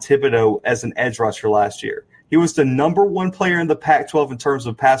Kayvon Thibodeau as an edge rusher last year. He was the number one player in the Pac-12 in terms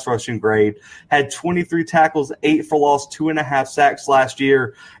of pass rushing grade, had 23 tackles, 8 for loss, 2.5 sacks last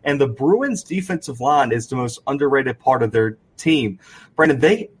year. And the Bruins' defensive line is the most underrated part of their team. Brandon,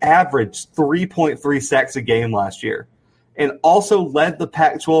 they averaged 3.3 sacks a game last year and also led the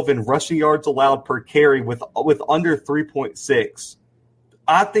Pac-12 in rushing yards allowed per carry with under 3.6.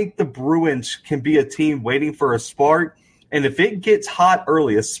 I think the Bruins can be a team waiting for a spark. And if it gets hot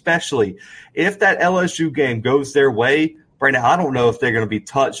early, especially if that LSU game goes their way, Brandon, I don't know if they're going to be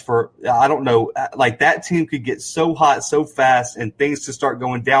touched for – I don't know. Like, that team could get so hot so fast and things to start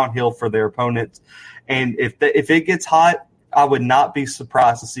going downhill for their opponents. And if it gets hot, I would not be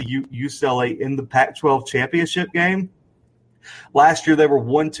surprised to see UCLA in the Pac-12 championship game. Last year, they were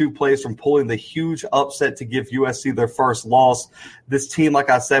 1-2 plays from pulling the huge upset to give USC their first loss. This team, like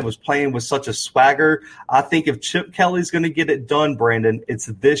I said, was playing with such a swagger. I think if Chip Kelly's going to get it done, Brandon, it's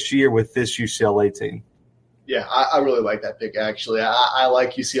this year with this UCLA team. Yeah, I really like that pick, actually. I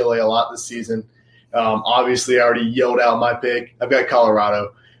like UCLA a lot this season. Obviously, I already yelled out my pick. I've got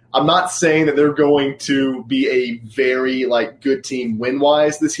Colorado. I'm not saying that they're going to be a very good team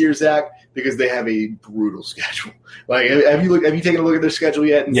win-wise this year, Zach, because they have a brutal schedule. Like, have you taken a look at their schedule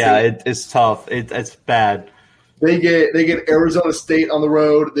yet? It's tough. It's bad. They get Arizona State on the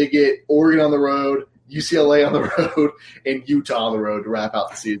road. They get Oregon on the road, UCLA on the road, and Utah on the road to wrap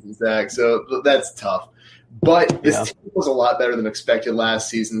out the season, Zach. So that's tough. But this team was a lot better than expected last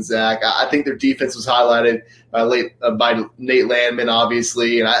season, Zach. I think their defense was highlighted by Nate Landman,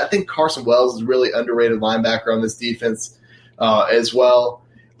 obviously. And I think Carson Wells is a really underrated linebacker on this defense as well.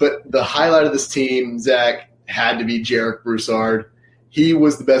 But the highlight of this team, Zach, had to be Jarek Broussard. He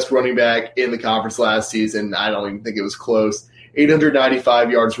was the best running back in the conference last season. I don't even think it was close. 895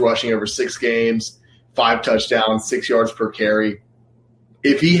 yards rushing over 6 games, 5 touchdowns, 6 yards per carry.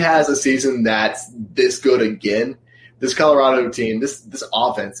 If he has a season that's this good again, this Colorado team, this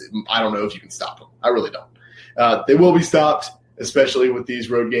offense, I don't know if you can stop them. I really don't. They will be stopped, especially with these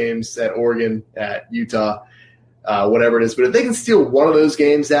road games at Oregon, at Utah, whatever it is. But if they can steal one of those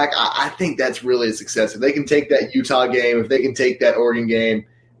games, Zach, I think that's really a success. If they can take that Utah game, if they can take that Oregon game,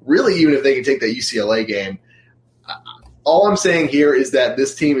 really even if they can take that UCLA game, all I'm saying here is that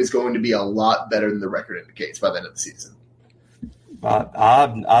this team is going to be a lot better than the record indicates by the end of the season.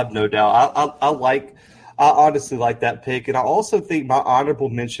 I've no doubt. I honestly like that pick, and I also think my honorable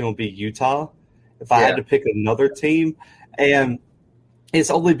mention will be Utah if I had to pick another team, and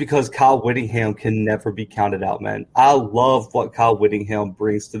it's only because Kyle Whittingham can never be counted out, man. I love what Kyle Whittingham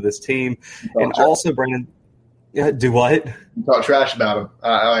brings to this team, and also Brandon. Do what? Talk trash about him.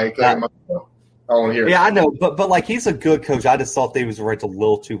 I want to hear it. Yeah, I know, but he's a good coach. I just thought they was ranked a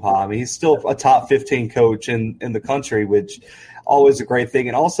little too high. I mean, he's still a top 15 coach in the country, which always a great thing.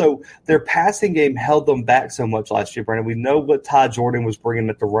 And also, their passing game held them back so much last year, Brandon. We know what Ty Jordan was bringing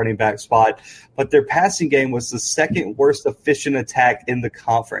at the running back spot, but their passing game was the second worst efficient attack in the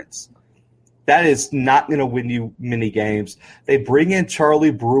conference. That is not going to win you many games. They bring in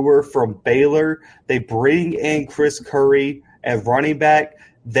Charlie Brewer from Baylor. They bring in Chris Curry at running back.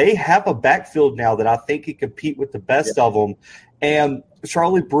 They have a backfield now that I think can compete with the best of them. And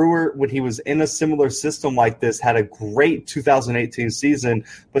Charlie Brewer, when he was in a similar system like this, had a great 2018 season,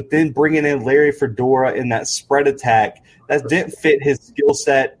 but then bringing in Larry Fedora in that spread attack, that didn't fit his skill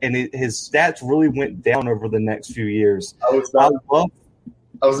set, and his stats really went down over the next few years. Because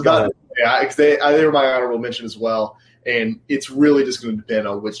they were my honorable mention as well, and it's really just going to depend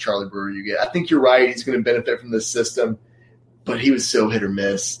on which Charlie Brewer you get. I think you're right. He's going to benefit from this system. But he was so hit or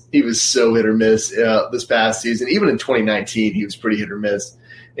miss. This past season. Even in 2019, he was pretty hit or miss.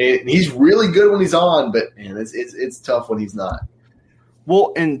 And he's really good when he's on, but man, it's tough when he's not.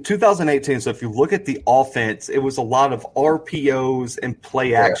 Well, in 2018, so if you look at the offense, it was a lot of RPOs and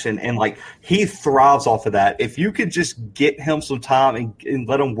play action, and he thrives off of that. If you could just get him some time and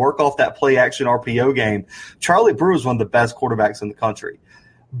let him work off that play action RPO game, Charlie Brewer is one of the best quarterbacks in the country.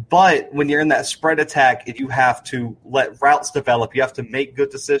 But when you're in that spread attack and you have to let routes develop, you have to make good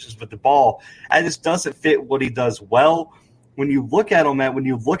decisions with the ball, it just doesn't fit what he does well. When you look at him, man, when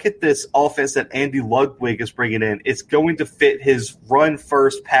you look at this offense that Andy Ludwig is bringing in, it's going to fit his run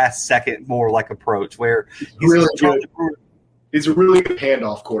first, pass second more approach where he's a really good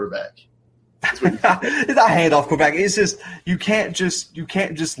handoff quarterback. It's a handoff quarterback. It's just you can't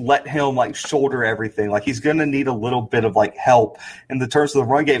just let him like shoulder everything. Like he's going to need a little bit of like help in the terms of the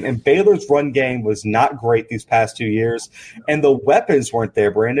run game. And Baylor's run game was not great these past 2 years, and the weapons weren't there.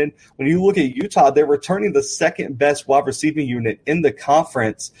 Brandon, when you look at Utah, they're returning the second best wide receiving unit in the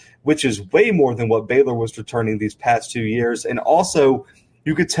conference, which is way more than what Baylor was returning these past 2 years. And also,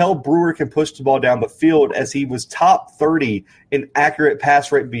 you could tell Brewer can push the ball down the field as he was top 30 in accurate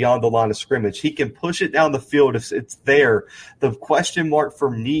pass rate beyond the line of scrimmage. He can push it down the field if it's there. The question mark for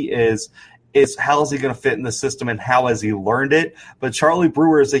me is how is he going to fit in the system and how has he learned it? But Charlie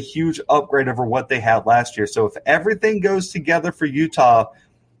Brewer is a huge upgrade over what they had last year. So if everything goes together for Utah,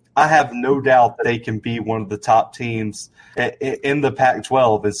 I have no doubt that they can be one of the top teams in the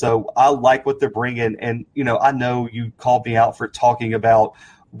Pac-12. And so I like what they're bringing. And, I know you called me out for talking about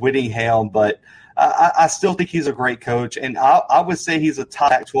Whittingham, but I still think he's a great coach. And I would say he's a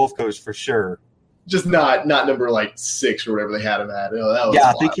top Pac-12 coach for sure. Just not number like 6 or whatever they had him at.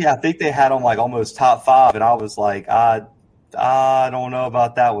 I think they had him like almost top 5. And I was like, I don't know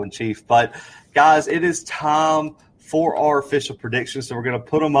about that one, Chief. But, guys, it is time for our official predictions. So we're going to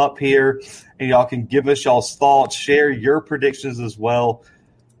put them up here, and y'all can give us y'all's thoughts, share your predictions as well.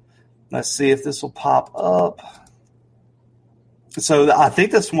 Let's see if this will pop up. So I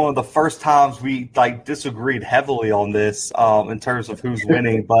think that's one of the first times we disagreed heavily on this in terms of who's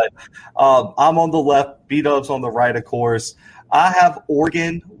winning. But I'm on the left, B-Dub's on the right, of course. I have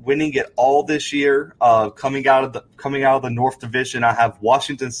Oregon winning it all this year. Coming out of the North Division, I have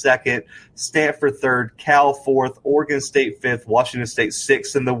Washington second, Stanford third, Cal fourth, Oregon State fifth, Washington State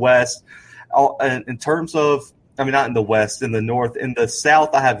sixth in the West. In terms of, not in the West, in the North. In the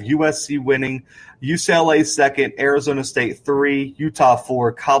South, I have USC winning, UCLA second, Arizona State 3, Utah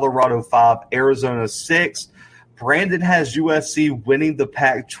 4, Colorado 5, Arizona 6. Brandon has USC winning the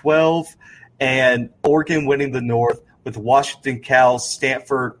Pac-12 and Oregon winning the North, with Washington, Cal,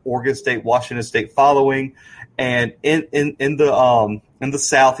 Stanford, Oregon State, Washington State following. And in the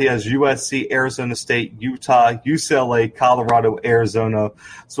South, he has USC, Arizona State, Utah, UCLA, Colorado, Arizona.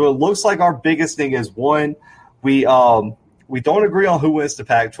 So it looks like our biggest thing is, one, we don't agree on who wins the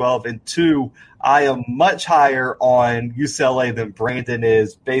Pac-12, and two, I am much higher on UCLA than Brandon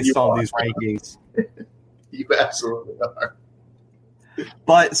is based on these rankings. You absolutely are.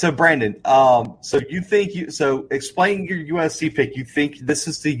 But so Brandon, so explain your USC pick. You think this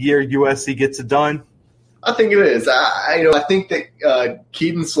is the year USC gets it done? I think it is. I think that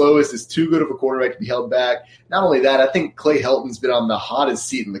Keaton Slovis is too good of a quarterback to be held back. Not only that, I think Clay Helton's been on the hottest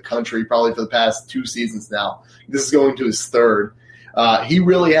seat in the country probably for the past 2 seasons now. This is going to his third. He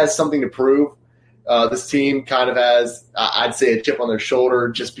really has something to prove. This team kind of has, I'd say, a chip on their shoulder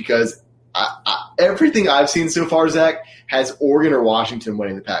just because everything I've seen so far, Zach, has Oregon or Washington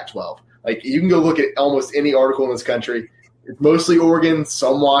winning the Pac-12. Like, you can go look at almost any article in this country. It's mostly Oregon,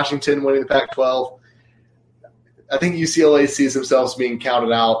 some Washington winning the Pac-12. I think UCLA sees themselves being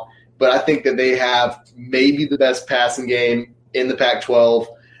counted out, but I think that they have maybe the best passing game in the Pac-12.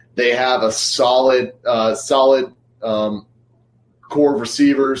 They have a solid core of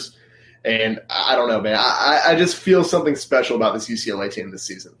receivers, and I don't know, man. I just feel something special about this UCLA team this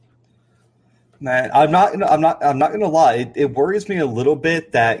season. Man, I'm not gonna lie. It worries me a little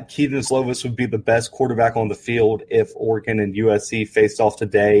bit that Keaton Slovis would be the best quarterback on the field if Oregon and USC faced off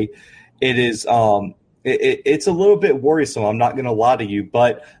today. It is it's a little bit worrisome. I'm not gonna lie to you,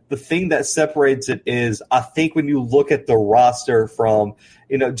 but the thing that separates it is I think when you look at the roster from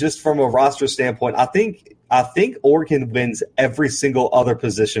just from a roster standpoint, I think Oregon wins every single other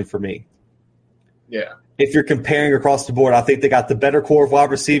position for me. Yeah. If you're comparing across the board, I think they got the better core of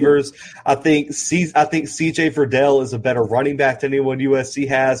wide receivers. I think CJ Verdell is a better running back than anyone USC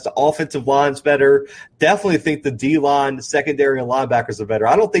has. The offensive line's better. Definitely think the D-line, the secondary, and linebackers are better.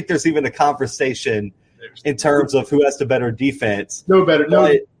 I don't think there's even a conversation in terms of who has the better defense. No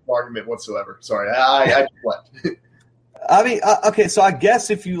argument whatsoever. Sorry, I just left. Okay, so I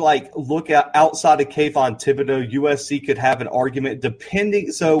guess if you look at outside of Kayvon Thibodeau, USC could have an argument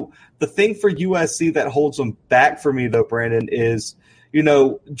depending. So the thing for USC that holds them back for me, though, Brandon, is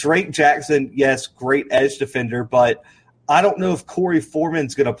Drake Jackson. Yes, great edge defender, but I don't know if Corey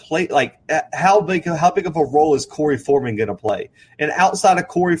Foreman's going to play. How big of a role is Corey Foreman going to play? And outside of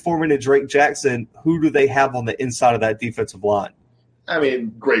Corey Foreman and Drake Jackson, who do they have on the inside of that defensive line? I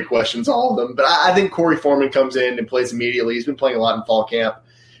mean, great questions, all of them. But I think Corey Foreman comes in and plays immediately. He's been playing a lot in fall camp.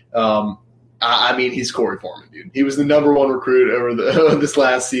 He's Corey Foreman, dude. He was the number one recruit over this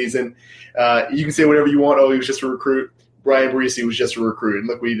last season. You can say whatever you want. Oh, he was just a recruit. Brian Bresee was just a recruit, and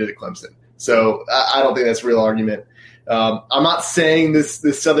look what he did at Clemson. So I don't think that's a real argument. I'm not saying this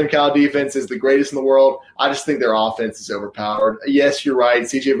Southern Cal defense is the greatest in the world. I just think their offense is overpowered. Yes, you're right.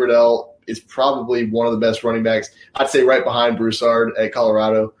 C.J. Verdell is probably one of the best running backs. I'd say right behind Broussard at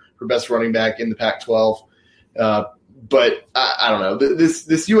Colorado for best running back in the Pac-12. But I don't know. This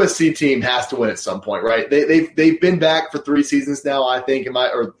USC team has to win at some point, right? They've been back for 3 seasons now, I think.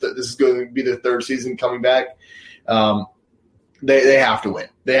 This is going to be their 3rd season coming back. They have to win.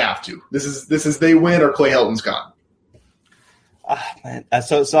 They have to. This is they win or Clay Helton's gone. Man.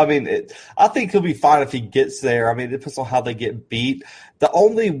 So I mean, I think he'll be fine if he gets there. I mean, it depends on how they get beat. The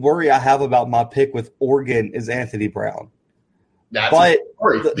only worry I have about my pick with Oregon is Anthony Brown. That's a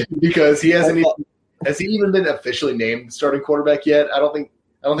worry because he hasn't. Has he even been officially named starting quarterback yet? I don't think.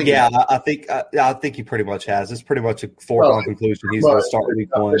 Yeah, I think he pretty much has. It's pretty much a foregone conclusion. He's going to start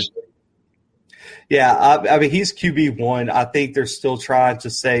week 1. Yeah, I mean he's QB1. I think they're still trying to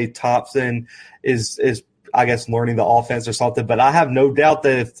say Thompson is I guess learning the offense or something. But I have no doubt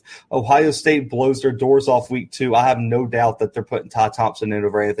that if Ohio State blows their doors off week 2, I have no doubt that they're putting Ty Thompson in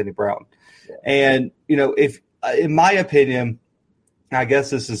over Anthony Brown. Yeah. And if in my opinion. I guess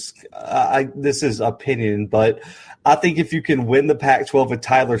this is opinion, but I think if you can win the Pac-12 with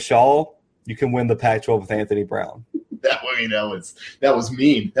Tyler Shaw, you can win the Pac-12 with Anthony Brown. That was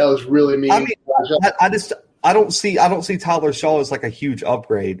mean. That was really mean. I mean, I don't see Tyler Shaw as like a huge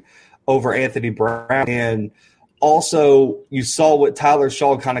upgrade over Anthony Brown, and also you saw what Tyler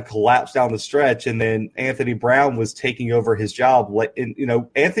Shaw kind of collapsed down the stretch, and then Anthony Brown was taking over his job. And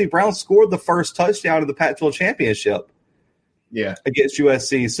Anthony Brown scored the first touchdown in the Pac-12 championship. Yeah, against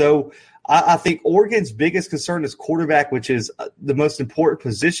USC. So I think Oregon's biggest concern is quarterback, which is the most important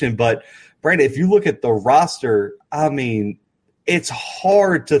position. But, Brandon, if you look at the roster, I mean, it's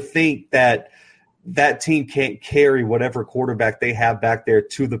hard to think that team can't carry whatever quarterback they have back there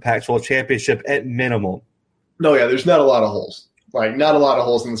to the Pac-12 championship at minimum. No, yeah, there's not a lot of holes. Like, not a lot of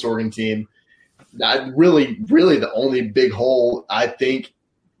holes in this Oregon team. Really the only big hole, I think,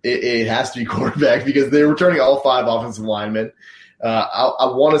 it has to be quarterback because they're returning all 5 offensive linemen. I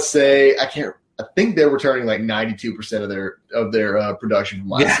want to say I think they're returning like 92% of their production from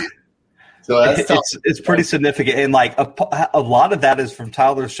last season. So that's tough. It's pretty significant, and like a lot of that is from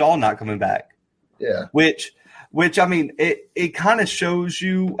Tyler Shaw not coming back. Yeah, which I mean it kind of shows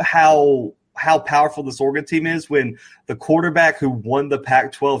you how powerful this Oregon team is when the quarterback who won the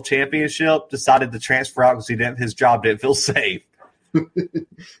Pac-12 championship decided to transfer out because his job didn't feel safe.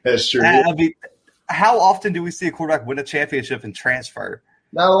 That's true. I mean, how often do we see a quarterback win a championship and transfer?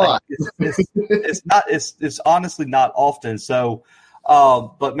 Not a lot. It's honestly not often. So,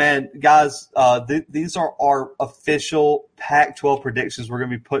 but man, guys, these are our official Pac-12 predictions. We're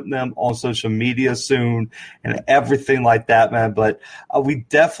going to be putting them on social media soon and everything like that, man. But we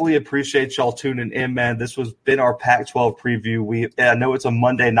definitely appreciate y'all tuning in, man. This has been our Pac-12 preview. I know it's a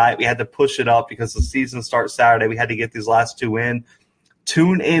Monday night. We had to push it up because the season starts Saturday. We had to get these last 2 in.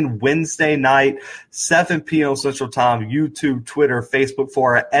 Tune in Wednesday night, 7 p.m. Central Time, YouTube, Twitter, Facebook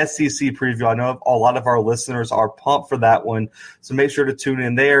for our SEC preview. I know a lot of our listeners are pumped for that one, so make sure to tune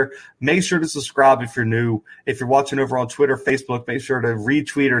in there. Make sure to subscribe if you're new. If you're watching over on Twitter, Facebook, make sure to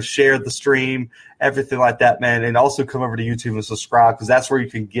retweet or share the stream, everything like that, man. And also come over to YouTube and subscribe because that's where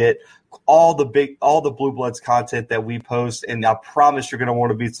you can get all the Blue Bloods content that we post. And I promise you're going to want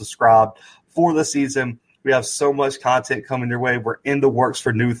to be subscribed for the season. We have so much content coming your way. We're in the works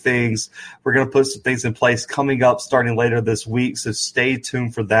for new things. We're going to put some things in place coming up starting later this week, so stay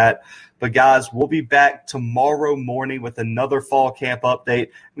tuned for that. But, guys, we'll be back tomorrow morning with another fall camp update.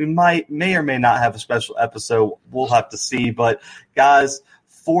 We may or may not have a special episode. We'll have to see. But, guys,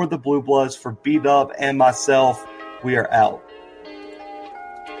 for the Blue Bloods, for B-Dub and myself, we are out.